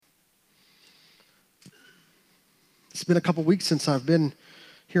It's been a couple weeks since I've been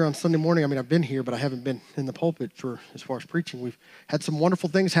here on Sunday morning. I mean, I've been here, but I haven't been in the pulpit for as far as preaching. We've had some wonderful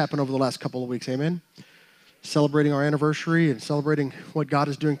things happen over the last couple of weeks. Amen. Celebrating our anniversary and celebrating what God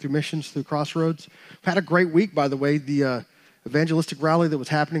is doing through missions, through Crossroads. We've had a great week, by the way. The evangelistic rally that was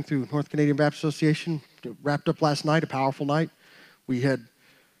happening through North Canadian Baptist Association wrapped up last night, a powerful night. We had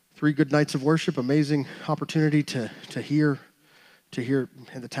 3 good nights of worship, amazing opportunity to hear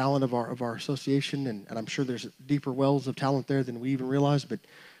the talent of our association, and I'm sure there's deeper wells of talent there than we even realized, but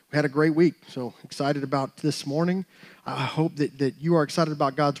we had a great week. So excited about this morning. I hope that you are excited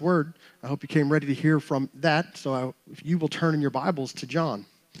about God's Word. I hope you came ready to hear from that. So if you will turn in your Bibles to John.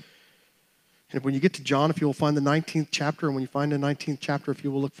 And when you get to John, if you will find the 19th chapter, and when you find the 19th chapter, if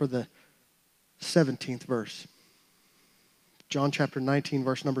you will look for the 17th verse. John chapter 19,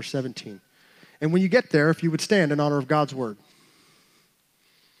 verse number 17. And when you get there, if you would stand in honor of God's Word.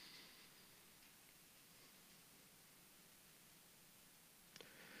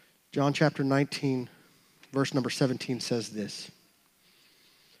 John chapter 19, verse number 17 says this.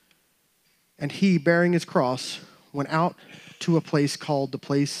 And he, bearing his cross, went out to a place called the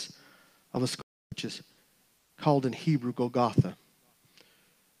place of a skull, which is called in Hebrew Golgotha,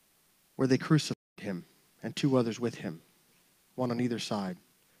 where they crucified him and 2 others with him, one on either side,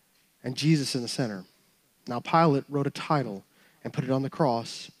 and Jesus in the center. Now Pilate wrote a title and put it on the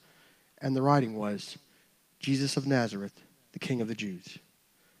cross, and the writing was, Jesus of Nazareth, the King of the Jews.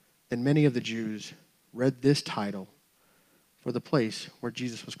 Then many of the Jews read this title, for the place where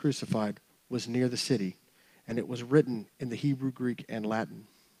Jesus was crucified was near the city, and it was written in the Hebrew, Greek, and Latin.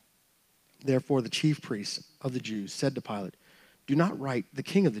 Therefore the chief priests of the Jews said to Pilate, do not write the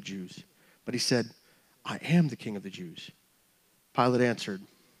King of the Jews. But he said, I am the King of the Jews. Pilate answered,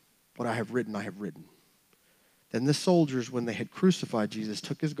 what I have written, I have written. Then the soldiers, when they had crucified Jesus,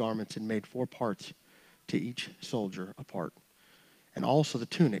 took his garments and made 4 parts, to each soldier a part, and also the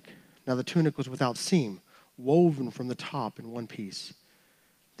tunic. Now the tunic was without seam, woven from the top in one piece.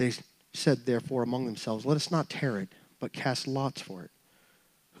 They said therefore among themselves, let us not tear it, but cast lots for it,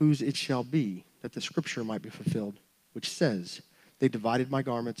 whose it shall be, that the scripture might be fulfilled, which says, they divided my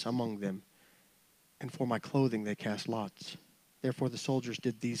garments among them, and for my clothing they cast lots. Therefore the soldiers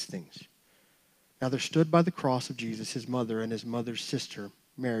did these things. Now there stood by the cross of Jesus his mother and his mother's sister,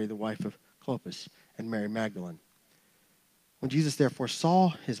 Mary, the wife of Clopas, and Mary Magdalene. When Jesus therefore saw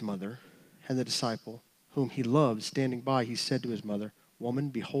his mother and the disciple whom he loved standing by, he said to his mother, woman,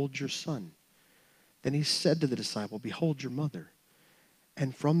 behold your son. Then he said to the disciple, behold your mother.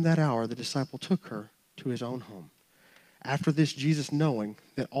 And from that hour the disciple took her to his own home. After this, Jesus, knowing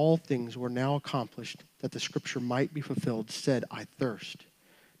that all things were now accomplished, that the scripture might be fulfilled, said, I thirst.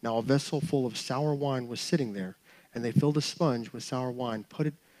 Now a vessel full of sour wine was sitting there, and they filled a sponge with sour wine, put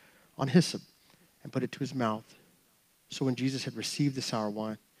it on hyssop, and put it to his mouth. So when Jesus had received the sour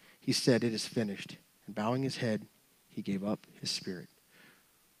wine, he said, it is finished. And bowing his head, he gave up his spirit.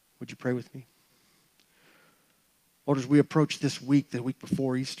 Would you pray with me? Lord, as we approach this week, the week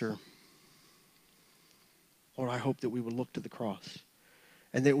before Easter, Lord, I hope that we would look to the cross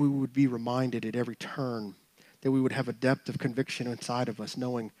and that we would be reminded at every turn, that we would have a depth of conviction inside of us,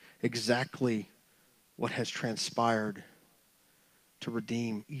 knowing exactly what has transpired to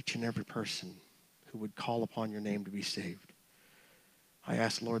redeem each and every person who would call upon your name to be saved. I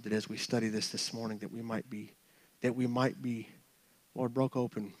ask, Lord, that as we study this morning, that we might be, Lord, broke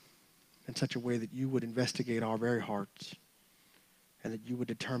open in such a way that you would investigate our very hearts and that you would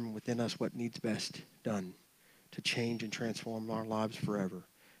determine within us what needs best done to change and transform our lives forever.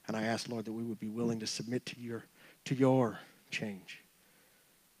 And I ask, Lord, that we would be willing to submit to your change.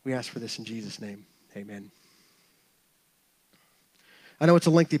 We ask for this in Jesus' name. Amen. I know it's a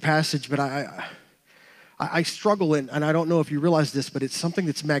lengthy passage, but I struggle in, and I don't know if you realize this, but it's something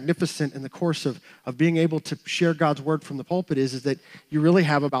that's magnificent in the course of being able to share God's word from the pulpit is that you really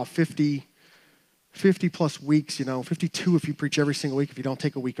have about 50 plus weeks, 52 if you preach every single week, if you don't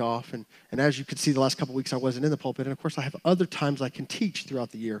take a week off. And as you can see, the last couple of weeks I wasn't in the pulpit. And of course, I have other times I can teach throughout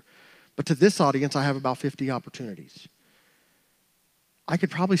the year. But to this audience, I have about 50 opportunities. I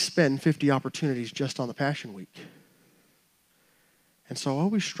could probably spend 50 opportunities just on the Passion Week. And so I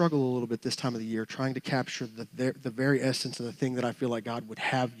always struggle a little bit this time of the year trying to capture the very essence of the thing that I feel like God would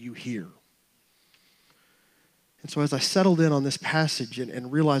have you hear. And so as I settled in on this passage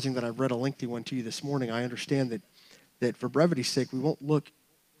and realizing that I've read a lengthy one to you this morning, I understand that for brevity's sake, we won't look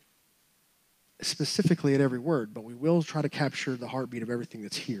specifically at every word, but we will try to capture the heartbeat of everything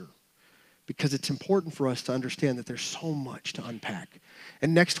that's here. Because it's important for us to understand that there's so much to unpack.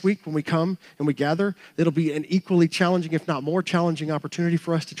 And next week when we come and we gather, it'll be an equally challenging, if not more challenging opportunity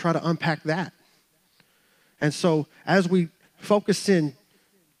for us to try to unpack that. And so as we focus in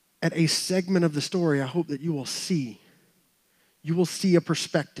at a segment of the story, I hope that you will see a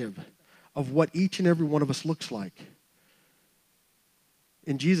perspective of what each and every one of us looks like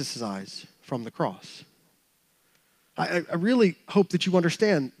in Jesus' eyes from the cross. I really hope that you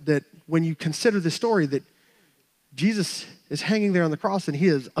understand that when you consider this story, that Jesus is hanging there on the cross and he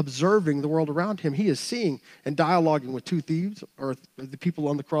is observing the world around him. He is seeing and dialoguing with two thieves, or the people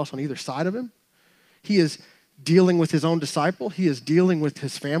on the cross on either side of him. He is dealing with his own disciple. He is dealing with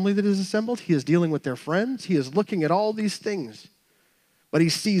his family that is assembled. He is dealing with their friends. He is looking at all these things. But he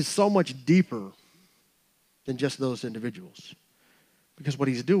sees so much deeper than just those individuals, because what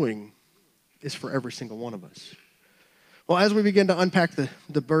he's doing is for every single one of us. Well, as we begin to unpack the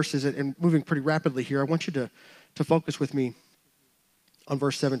verses and moving pretty rapidly here, I want you to focus with me on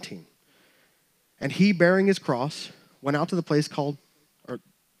verse 17. And he, bearing his cross, went out to the place called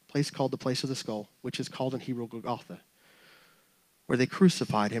the place of the skull, which is called in Hebrew Golgotha, where they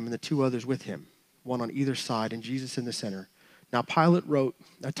crucified him and the two others with him, one on either side and Jesus in the center. Now Pilate wrote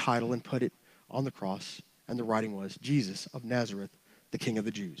a title and put it on the cross, and the writing was, Jesus of Nazareth, the King of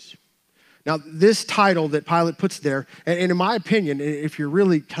the Jews. Now, this title that Pilate puts there, and in my opinion, if you're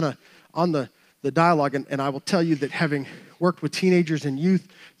really kind of on the dialogue, and I will tell you that having worked with teenagers and youth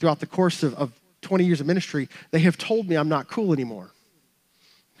throughout the course of 20 years of ministry, they have told me I'm not cool anymore.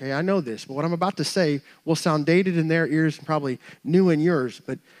 Okay, I know this, but what I'm about to say will sound dated in their ears and probably new in yours.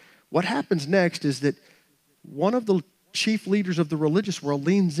 But what happens next is that one of the chief leaders of the religious world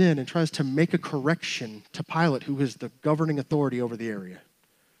leans in and tries to make a correction to Pilate, who is the governing authority over the area.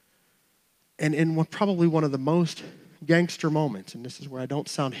 And in probably one of the most gangster moments, and this is where I don't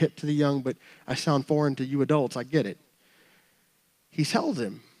sound hip to the young, but I sound foreign to you adults, I get it. He tells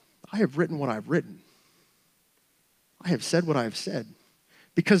him, I have written what I've written. I have said what I have said.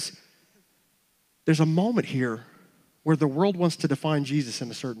 Because there's a moment here where the world wants to define Jesus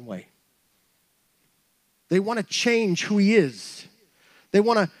in a certain way. They want to change who he is. They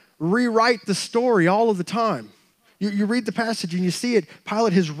want to rewrite the story all of the time. You read the passage and you see it.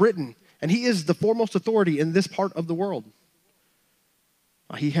 Pilate has written, and he is the foremost authority in this part of the world.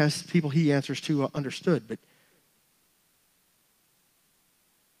 He has people he answers to understood, but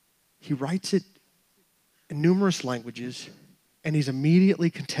he writes it in numerous languages, and he's immediately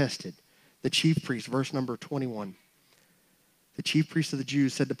contested. The chief priest, verse number 21. The chief priest of the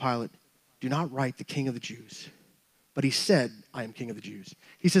Jews said to Pilate, do not write the King of the Jews. But he said, I am King of the Jews.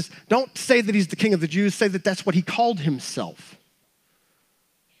 He says, don't say that he's the King of the Jews. Say that that's what he called himself.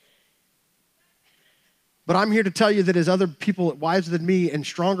 But I'm here to tell you that as other people wiser than me and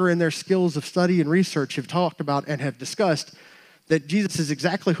stronger in their skills of study and research have talked about and have discussed, that Jesus is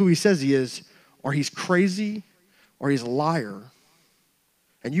exactly who he says he is, or he's crazy, or he's a liar.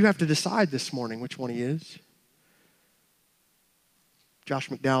 And you have to decide this morning which one he is. Josh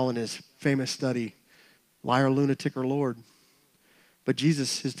McDowell in his famous study, Liar, Lunatic, or Lord. But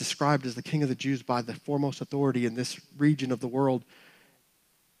Jesus is described as the King of the Jews by the foremost authority in this region of the world,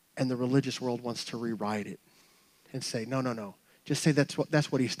 and the religious world wants to rewrite it and say, no. Just say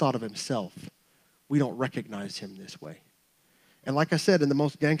that's what he's thought of himself. We don't recognize him this way. And like I said, in the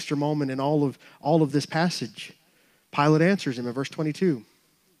most gangster moment in all of this passage, Pilate answers him in verse 22.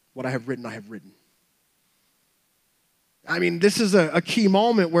 What I have written, I have written. I mean, this is a key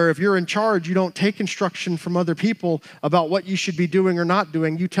moment where if you're in charge, you don't take instruction from other people about what you should be doing or not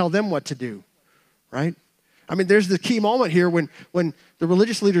doing. You tell them what to do, right? I mean, there's the key moment here when the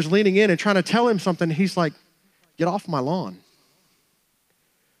religious leader's leaning in and trying to tell him something. He's like, get off my lawn.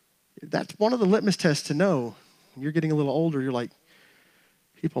 That's one of the litmus tests to know. When you're getting a little older, you're like,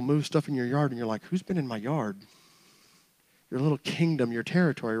 people move stuff in your yard, and you're like, who's been in my yard? Your little kingdom, your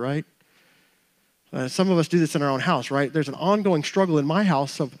territory, right? Some of us do this in our own house, right? There's an ongoing struggle in my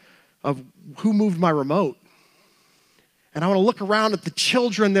house of who moved my remote. And I want to look around at the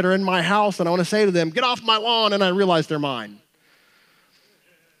children that are in my house, and I want to say to them, get off my lawn, and I realize they're mine.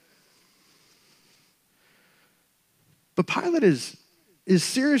 But Pilate is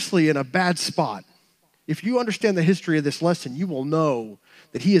seriously in a bad spot. If you understand the history of this lesson, you will know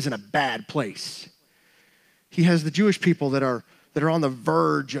that he is in a bad place. He has the Jewish people that are on the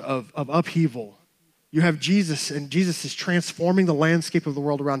verge of upheaval. You have Jesus, and Jesus is transforming the landscape of the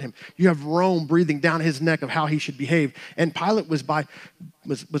world around him. You have Rome breathing down his neck of how he should behave. And Pilate was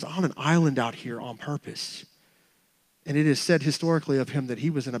on an island out here on purpose. And it is said historically of him that he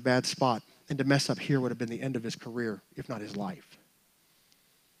was in a bad spot, and to mess up here would have been the end of his career, if not his life.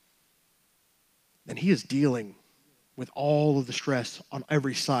 And he is dealing with all of the stress on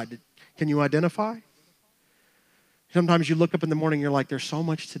every side. Can you identify? Sometimes you look up in the morning, you're like, there's so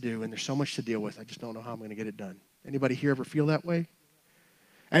much to do and there's so much to deal with. I just don't know how I'm going to get it done. Anybody here ever feel that way?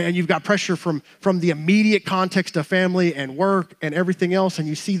 And you've got pressure from the immediate context of family and work and everything else, and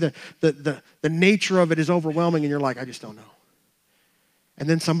you see the nature of it is overwhelming, and you're like, I just don't know. And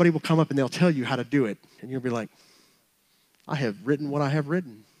then somebody will come up and they'll tell you how to do it, and you'll be like, I have written what I have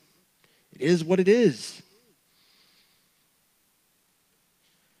written. It is what it is.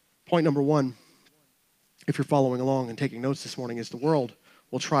 Point number one, if you're following along and taking notes this morning, is the world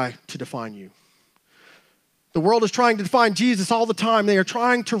will try to define you. The world is trying to define Jesus all the time. They are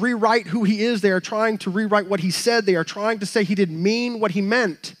trying to rewrite who he is. They are trying to rewrite what he said. They are trying to say he didn't mean what he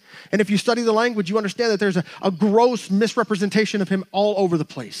meant. And if you study the language, you understand that there's a gross misrepresentation of him all over the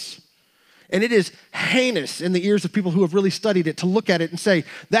place. And it is heinous in the ears of people who have really studied it to look at it and say,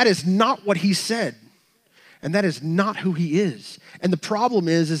 that is not what he said. And that is not who he is. And the problem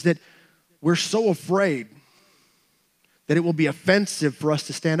is that we're so afraid that it will be offensive for us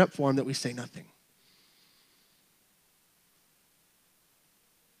to stand up for him that we say nothing.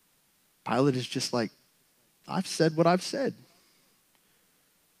 Pilate is just like, I've said what I've said.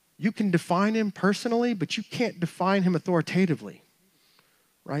 You can define him personally, but you can't define him authoritatively,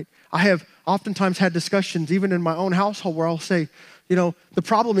 right? I have oftentimes had discussions, even in my own household, where I'll say, the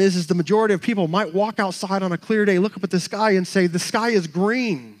problem is the majority of people might walk outside on a clear day, look up at the sky and say, the sky is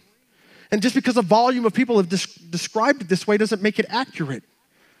green. And just because a volume of people have described it this way doesn't make it accurate.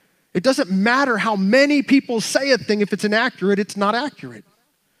 It doesn't matter how many people say a thing. If it's inaccurate, it's not accurate.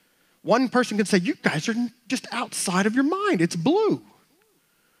 One person can say, you guys are just outside of your mind. It's blue.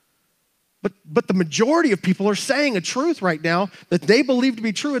 But the majority of people are saying a truth right now that they believe to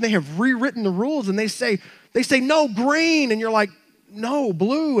be true, and they have rewritten the rules, and they say, no, green. And you're like, no,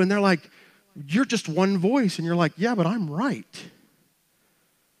 blue. And they're like, you're just one voice. And you're like, yeah, but I'm right.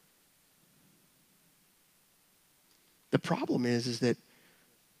 The problem is that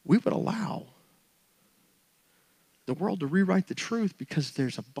we would allow the world to rewrite the truth because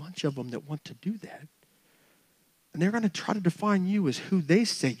there's a bunch of them that want to do that. And they're going to try to define you as who they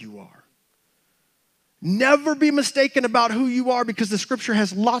say you are. Never be mistaken about who you are, because the scripture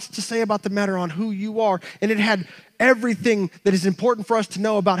has lots to say about the matter on who you are. And it had everything that is important for us to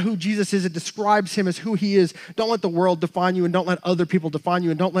know about who Jesus is. It describes him as who he is. Don't let the world define you, and don't let other people define you,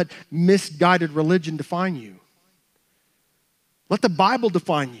 and don't let misguided religion define you. Let the Bible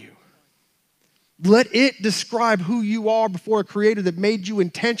define you. Let it describe who you are before a creator that made you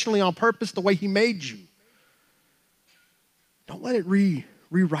intentionally on purpose the way he made you. Don't let it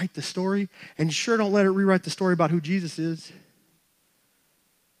rewrite the story, and sure don't let it rewrite the story about who Jesus is.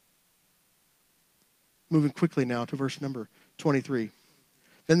 Moving quickly now to verse number 23.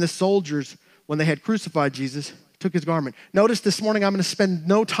 Then the soldiers, when they had crucified Jesus, took his garment. Notice this morning I'm going to spend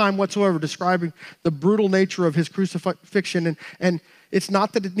no time whatsoever describing the brutal nature of his crucifixion, and it's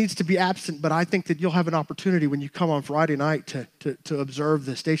not that it needs to be absent, but I think that you'll have an opportunity when you come on Friday night to observe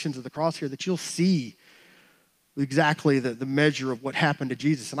the Stations of the Cross here, that you'll see exactly the measure of what happened to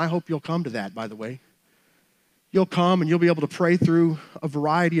Jesus. And I hope you'll come to that, by the way. You'll come and you'll be able to pray through a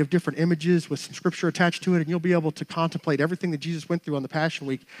variety of different images with some scripture attached to it, and you'll be able to contemplate everything that Jesus went through on the Passion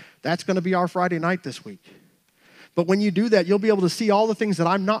Week. That's going to be our Friday night this week. But when you do that, you'll be able to see all the things that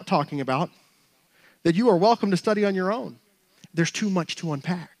I'm not talking about that you are welcome to study on your own. There's too much to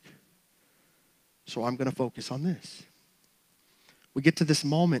unpack. So I'm going to focus on this. We get to this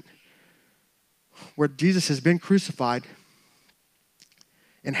moment where Jesus has been crucified.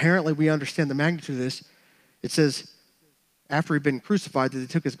 Inherently, we understand the magnitude of this. It says, after he'd been crucified, that they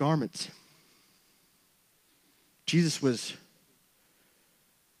took his garments. Jesus was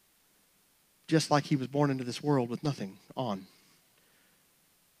just like he was born into this world with nothing on.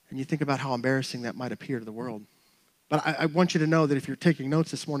 And you think about how embarrassing that might appear to the world. But I want you to know that if you're taking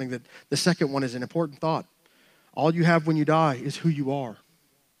notes this morning, that the second one is an important thought. All you have when you die is who you are.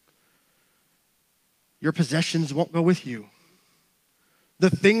 Your possessions won't go with you. The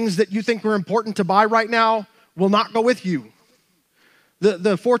things that you think are important to buy right now will not go with you.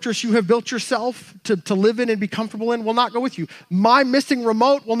 The fortress you have built yourself to live in and be comfortable in will not go with you. My missing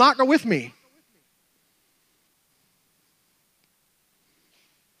remote will not go with me.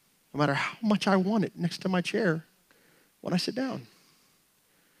 No matter how much I want it next to my chair when I sit down.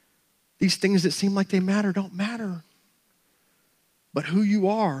 These things that seem like they matter don't matter. But who you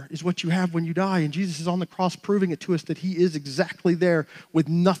are is what you have when you die. And Jesus is on the cross proving it to us that he is exactly there with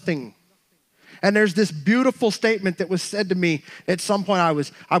nothing. And there's this beautiful statement that was said to me at some point. I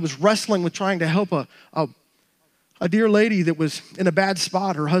was wrestling with trying to help a dear lady that was in a bad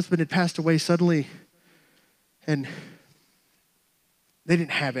spot. Her husband had passed away suddenly, and they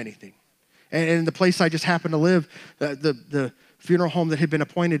didn't have anything. And the place I just happened to live, the funeral home that had been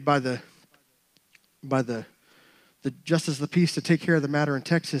appointed by the justice of the peace to take care of the matter in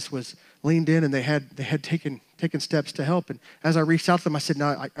Texas was leaned in, and they had taken steps to help. And as I reached out to them, I said,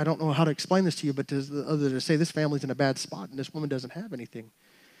 "No, I don't know how to explain this to you, but other than to say this family's in a bad spot and this woman doesn't have anything."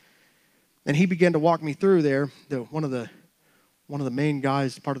 And he began to walk me through there. One of the main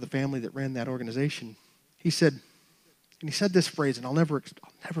guys, part of the family that ran that organization, he said this phrase, and I'll never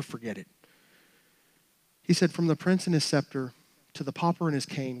forget it. He said, "From the prince and his scepter to the pauper and his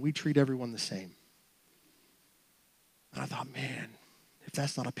cane, we treat everyone the same." And I thought, man, if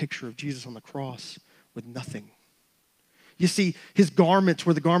that's not a picture of Jesus on the cross with nothing. You see, his garments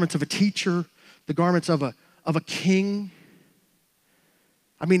were the garments of a teacher, the garments of a king.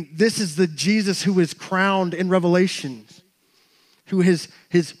 I mean, this is the Jesus who is crowned in Revelations, who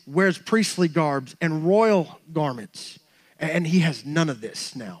wears priestly garbs and royal garments. And he has none of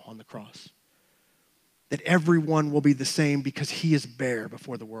this now on the cross. That everyone will be the same because he is bare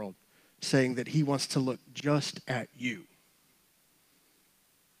before the world, saying that he wants to look just at you.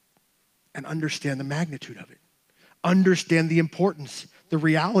 And understand the magnitude of it. Understand the importance, the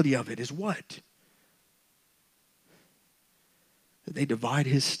reality of it is what? That they divide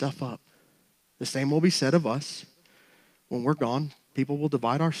his stuff up. The same will be said of us. When we're gone, people will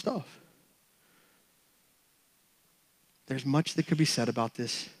divide our stuff. There's much that could be said about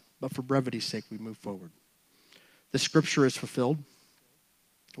this, but for brevity's sake, we move forward. The scripture is fulfilled.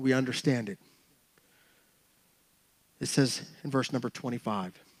 We understand it. It says in verse number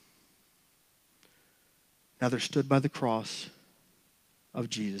 25, "Now there stood by the cross of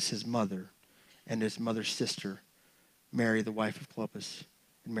Jesus his mother and his mother's sister, Mary, the wife of Clopas,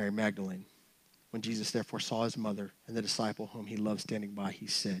 and Mary Magdalene. When Jesus therefore saw his mother and the disciple whom he loved standing by, he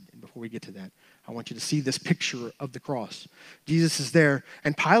said," and before we get to that, I want you to see this picture of the cross. Jesus is there,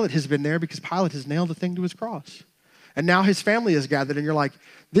 and Pilate has been there because Pilate has nailed the thing to his cross. And now his family is gathered, and you're like,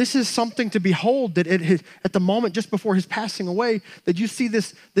 this is something to behold, that at the moment just before his passing away, that you see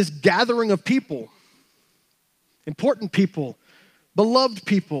this gathering of people, important people, beloved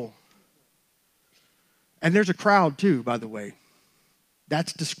people. And there's a crowd too, by the way.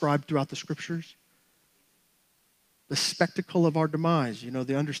 That's described throughout the scriptures. The spectacle of our demise,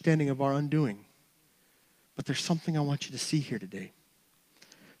 the understanding of our undoing. But there's something I want you to see here today.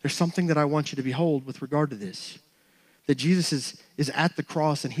 There's something that I want you to behold with regard to this. That Jesus is at the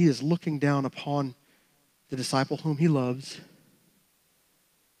cross and he is looking down upon the disciple whom he loves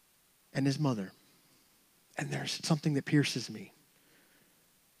and his mother. And there's something that pierces me.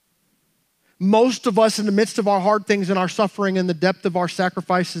 Most of us, in the midst of our hard things and our suffering and the depth of our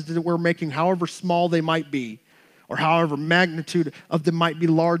sacrifices that we're making, however small they might be, or however magnitude of them might be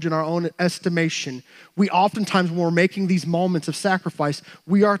large in our own estimation, we oftentimes, when we're making these moments of sacrifice,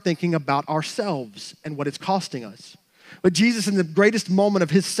 we are thinking about ourselves and what it's costing us. But Jesus, in the greatest moment of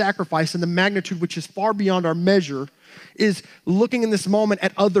his sacrifice and the magnitude which is far beyond our measure, is looking in this moment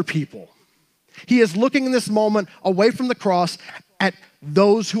at other people. He is looking in this moment away from the cross at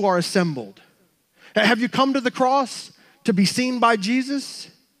those who are assembled. Have you come to the cross to be seen by Jesus?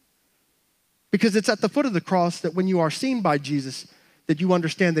 Because it's at the foot of the cross that when you are seen by Jesus, that you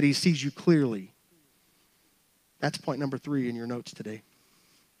understand that he sees you clearly. That's point number 3 in your notes today.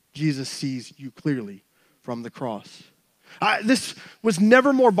 Jesus sees you clearly from the cross. This was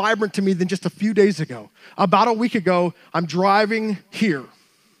never more vibrant to me than just a few days ago. About a week ago, I'm driving here.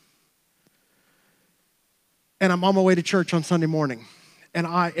 And I'm on my way to church on Sunday morning. And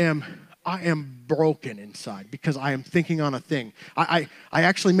I am broken inside because I am thinking on a thing. I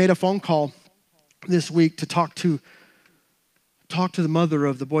actually made a phone call this week to talk to the mother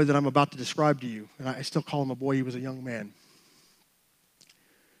of the boy that I'm about to describe to you. And I still call him a boy. He was a young man.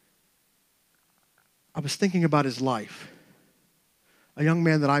 I was thinking about his life. A young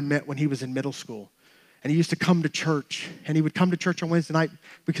man that I met when he was in middle school. And he used to come to church, and he would come to church on Wednesday night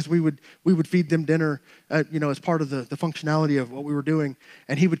because we would feed them dinner, as part of the functionality of what we were doing.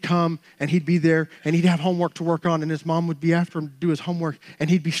 And he would come, and he'd be there, and he'd have homework to work on, and his mom would be after him to do his homework, and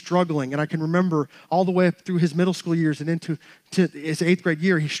he'd be struggling. And I can remember all the way up through his middle school years and into his 8th grade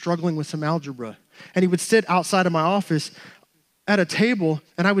year, he's struggling with some algebra. And he would sit outside of my office at a table,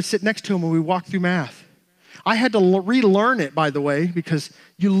 and I would sit next to him when we walked through math. I had to relearn it, by the way, because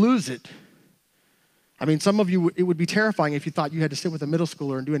you lose it. I mean, some of you, it would be terrifying if you thought you had to sit with a middle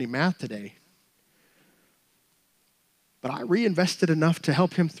schooler and do any math today. But I reinvested enough to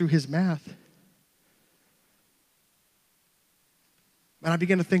help him through his math. And I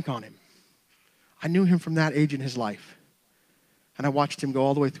began to think on him. I knew him from that age in his life. And I watched him go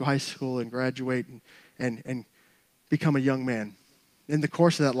all the way through high school and graduate and become a young man. in the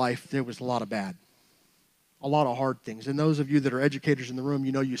course of that life, there was a lot of bad, a lot of hard things. And those of you that are educators in the room,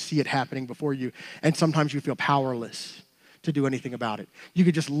 you know you see it happening before you, and sometimes you feel powerless to do anything about it. You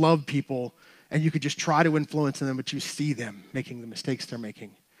could just love people, and you could just try to influence them, but you see them making the mistakes they're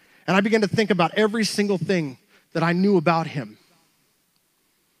making. And I began to think about every single thing that I knew about him.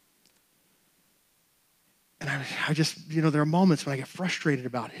 And I just, there are moments when I get frustrated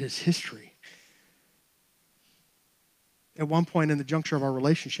about his history. At one point in the juncture of our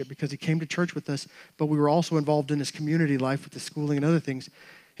relationship, because he came to church with us, but we were also involved in his community life with the schooling and other things.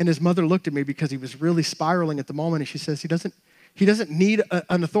 And his mother looked at me because he was really spiraling at the moment, and she says he doesn't need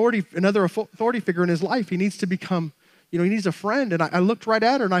another authority figure in his life. He needs to become, he needs a friend. And I looked right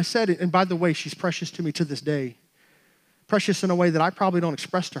at her and I said, and by the way, she's precious to me to this day. Precious in a way that I probably don't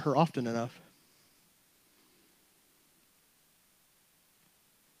express to her often enough.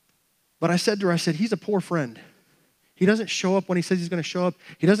 But I said to her, he's a poor friend. He doesn't show up when he says he's going to show up.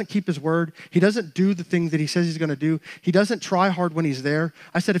 He doesn't keep his word. He doesn't do the things that he says he's going to do. He doesn't try hard when he's there.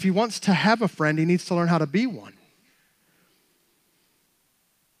 I said, if he wants to have a friend, he needs to learn how to be one.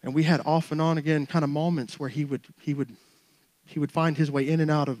 And we had off and on again kind of moments where he would find his way in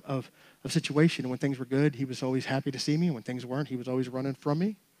and out of a situation. And when things were good, he was always happy to see me. And when things weren't, he was always running from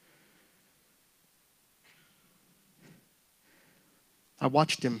me. I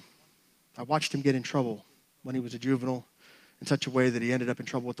watched him get in trouble when he was a juvenile in such a way that he ended up in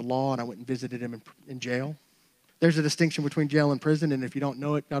trouble with the law, and I went and visited him in jail. There's a distinction between jail and prison, and if you don't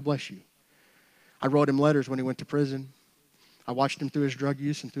know it, God bless you. I wrote him letters when he went to prison. I watched him through his drug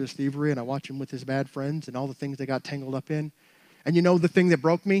use and through his thievery, and I watched him with his bad friends and all the things they got tangled up in. And the thing that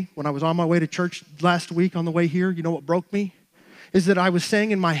broke me when I was on my way to church last week on the way here, what broke me? Is that I was saying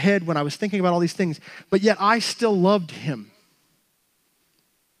in my head when I was thinking about all these things, but yet I still loved him.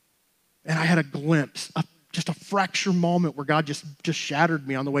 And I had a glimpse, just a fracture moment where God just shattered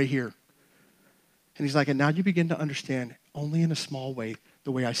me on the way here. And he's like, and now you begin to understand, only in a small way,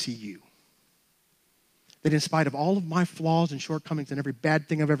 the way I see you. That in spite of all of my flaws and shortcomings and every bad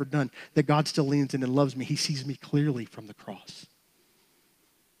thing I've ever done, that God still leans in and loves me. He sees me clearly from the cross.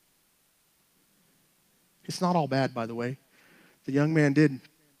 It's not all bad, by the way. The young man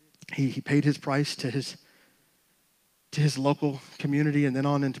he paid his price to his local community and then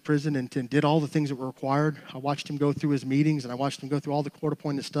on into prison and did all the things that were required. I watched him go through his meetings, and I watched him go through all the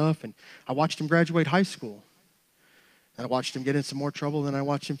court-appointed stuff, and I watched him graduate high school. And I watched him get in some more trouble, and I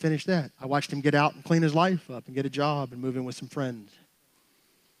watched him finish that. I watched him get out and clean his life up and get a job and move in with some friends.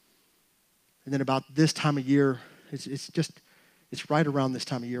 And then about this time of year, it's right around this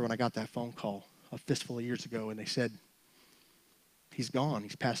time of year when I got that phone call a fistful of years ago, and they said, he's gone,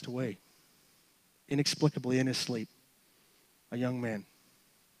 he's passed away, inexplicably in his sleep. A young man.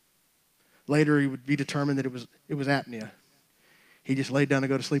 Later, he would be determined that it was apnea. He just laid down to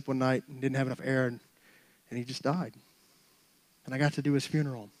go to sleep one night and didn't have enough air, and he just died. And I got to do his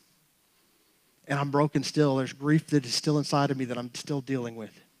funeral. And I'm broken still. There's grief that is still inside of me that I'm still dealing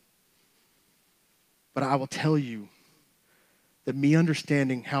with. But I will tell you that me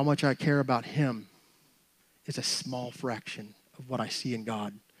understanding how much I care about him is a small fraction of what I see in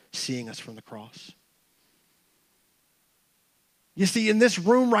God seeing us from the cross. You see, in this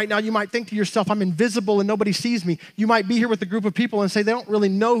room right now, you might think to yourself, I'm invisible and nobody sees me. You might be here with a group of people and say, they don't really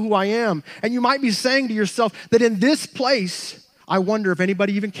know who I am. And you might be saying to yourself that in this place, I wonder if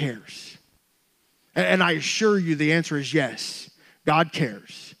anybody even cares. And I assure you the answer is yes. God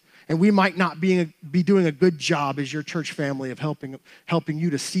cares. And we might not be doing a good job as your church family of helping you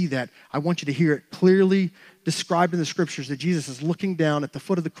to see that. I want you to hear it clearly described in the scriptures that Jesus is looking down at the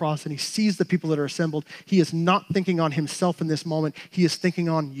foot of the cross and he sees the people that are assembled. He is not thinking on himself in this moment. He is thinking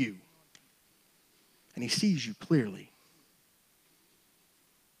on you. And he sees you clearly.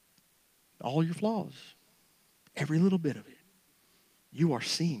 All your flaws, every little bit of it. You are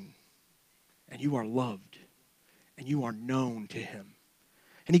seen and you are loved and you are known to him.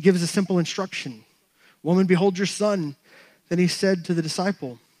 And he gives a simple instruction. Woman, behold your son. Then he said to the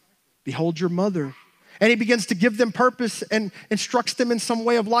disciple, behold your mother. And he begins to give them purpose and instructs them in some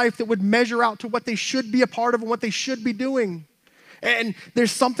way of life that would measure out to what they should be a part of and what they should be doing. And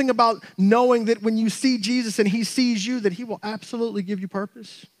there's something about knowing that when you see Jesus and he sees you, that he will absolutely give you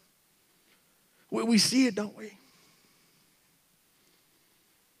purpose. We see it, don't we?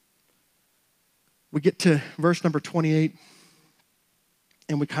 We get to verse number 28,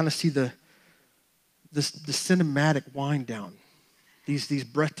 and we kind of see the cinematic wind down, these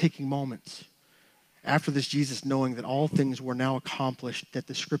breathtaking moments. After this, Jesus, knowing that all things were now accomplished, that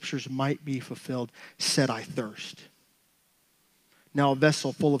the scriptures might be fulfilled, said, I thirst. Now a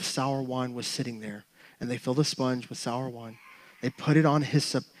vessel full of sour wine was sitting there, and they filled a sponge with sour wine. They put it on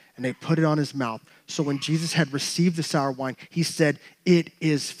hyssop and they put it on his mouth. So when Jesus had received the sour wine, he said, "It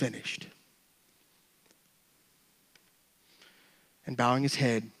is finished." And bowing his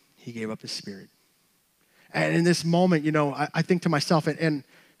head, he gave up his spirit. And in this moment, I think to myself, and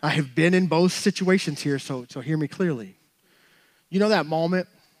I have been in both situations here, so hear me clearly. You know that moment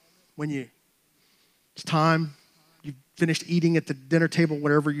when it's time, you've finished eating at the dinner table,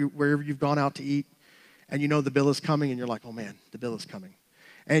 wherever you've gone out to eat, and you know the bill is coming, and you're like, oh man, the bill is coming.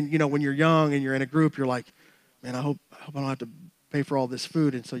 And when you're young and you're in a group, you're like, man, I hope I don't have to pay for all this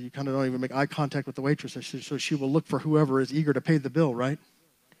food. And so you kind of don't even make eye contact with the waitress, so she will look for whoever is eager to pay the bill, right?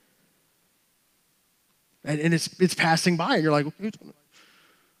 And it's passing by, and you're like,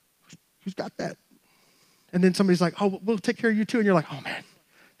 who's got that? And then somebody's like, oh, we'll take care of you too. And you're like, oh man,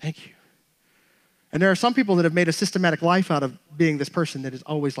 thank you. And there are some people that have made a systematic life out of being this person that is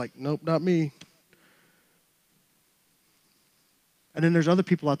always like, nope, not me. And then there's other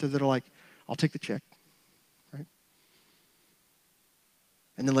people out there that are like, I'll take the check, right?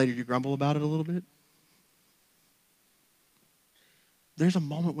 And then later you grumble about it a little bit. There's a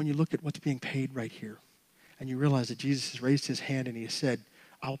moment when you look at what's being paid right here, and you realize that Jesus has raised his hand and he has said,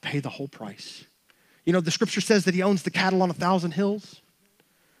 I'll pay the whole price. The scripture says that he owns the cattle on 1,000 hills.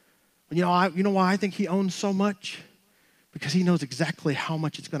 You know why I think he owns so much? Because he knows exactly how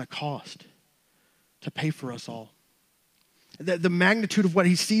much it's going to cost to pay for us all. The magnitude of what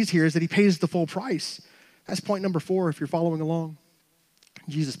he sees here is that he pays the full price. That's point number 4 if you're following along.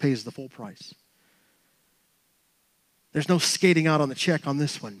 Jesus pays the full price. There's no skating out on the check on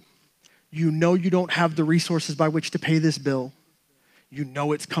this one. You know you don't have the resources by which to pay this bill. You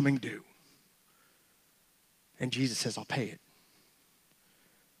know it's coming due. And Jesus says, I'll pay it.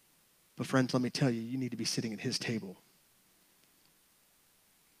 But friends, let me tell you, you need to be sitting at his table.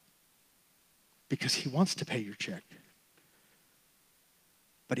 Because he wants to pay your check.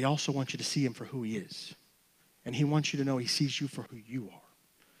 But he also wants you to see him for who he is. And he wants you to know he sees you for who you are.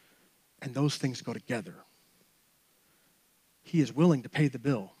 And those things go together. He is willing to pay the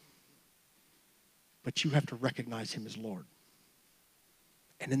bill. But you have to recognize him as Lord.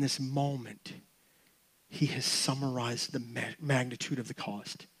 And in this moment, he has summarized the magnitude of the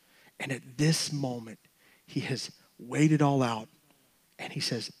cost. And at this moment, he has weighed it all out. And he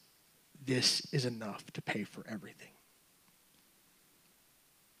says, this is enough to pay for everything.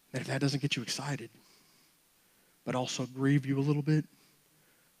 And if that doesn't get you excited, but also grieve you a little bit,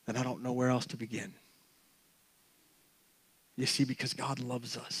 then I don't know where else to begin. You see, because God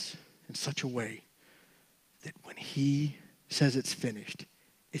loves us in such a way that when he says it's finished,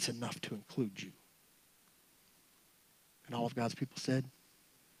 it's enough to include you. And all of God's people said,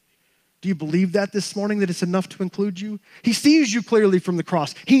 do you believe that this morning, that it's enough to include you? He sees you clearly from the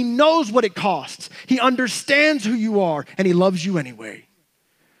cross. He knows what it costs. He understands who you are, and he loves you anyway.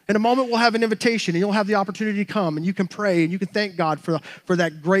 In a moment, we'll have an invitation, and you'll have the opportunity to come, and you can pray, and you can thank God for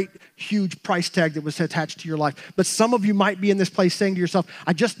that great, huge price tag that was attached to your life. But some of you might be in this place saying to yourself,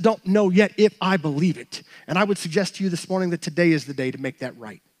 I just don't know yet if I believe it. And I would suggest to you this morning that today is the day to make that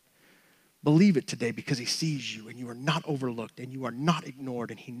right. Believe it today, because he sees you, and you are not overlooked, and you are not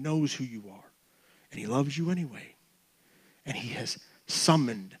ignored, and he knows who you are, and he loves you anyway. And he has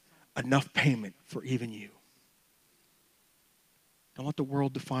summoned enough payment for even you. Don't let the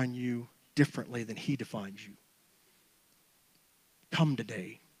world define you differently than he defines you. Come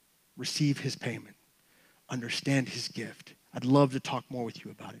today, receive his payment, understand his gift. I'd love to talk more with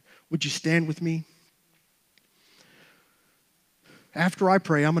you about it. Would you stand with me? After I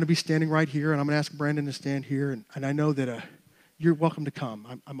pray, I'm going to be standing right here, and I'm going to ask Brandon to stand here, and I know that you're welcome to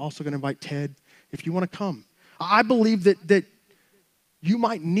come. I'm also going to invite Ted if you want to come. I believe that you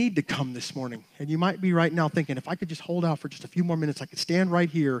might need to come this morning, and you might be right now thinking, if I could just hold out for just a few more minutes, I could stand right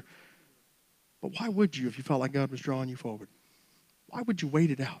here. But why would you if you felt like God was drawing you forward? Why would you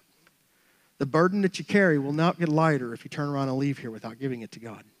wait it out? The burden that you carry will not get lighter if you turn around and leave here without giving it to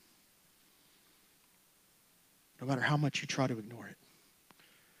God. No matter how much you try to ignore it.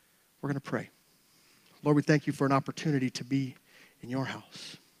 We're going to pray. Lord, we thank you for an opportunity to be in your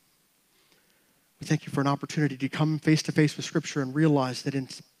house. We thank you for an opportunity to come face to face with Scripture and realize that in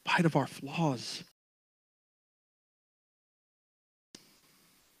spite of our flaws,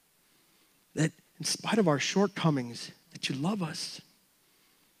 that in spite of our shortcomings, that you love us.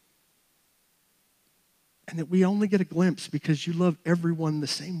 And that we only get a glimpse because you love everyone the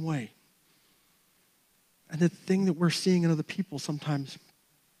same way. And the thing that we're seeing in other people sometimes,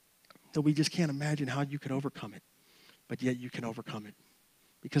 that we just can't imagine how you could overcome it. But yet you can overcome it.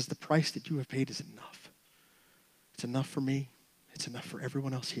 Because the price that you have paid is enough. It's enough for me. It's enough for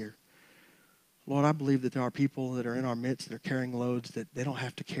everyone else here. Lord, I believe that there are people that are in our midst that are carrying loads that they don't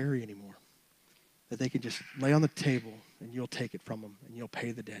have to carry anymore, that they can just lay on the table and you'll take it from them and you'll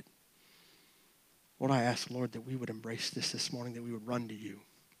pay the debt. Lord, I ask, Lord, that we would embrace this morning, that we would run to you.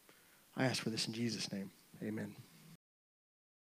 I ask for this in Jesus' name. Amen.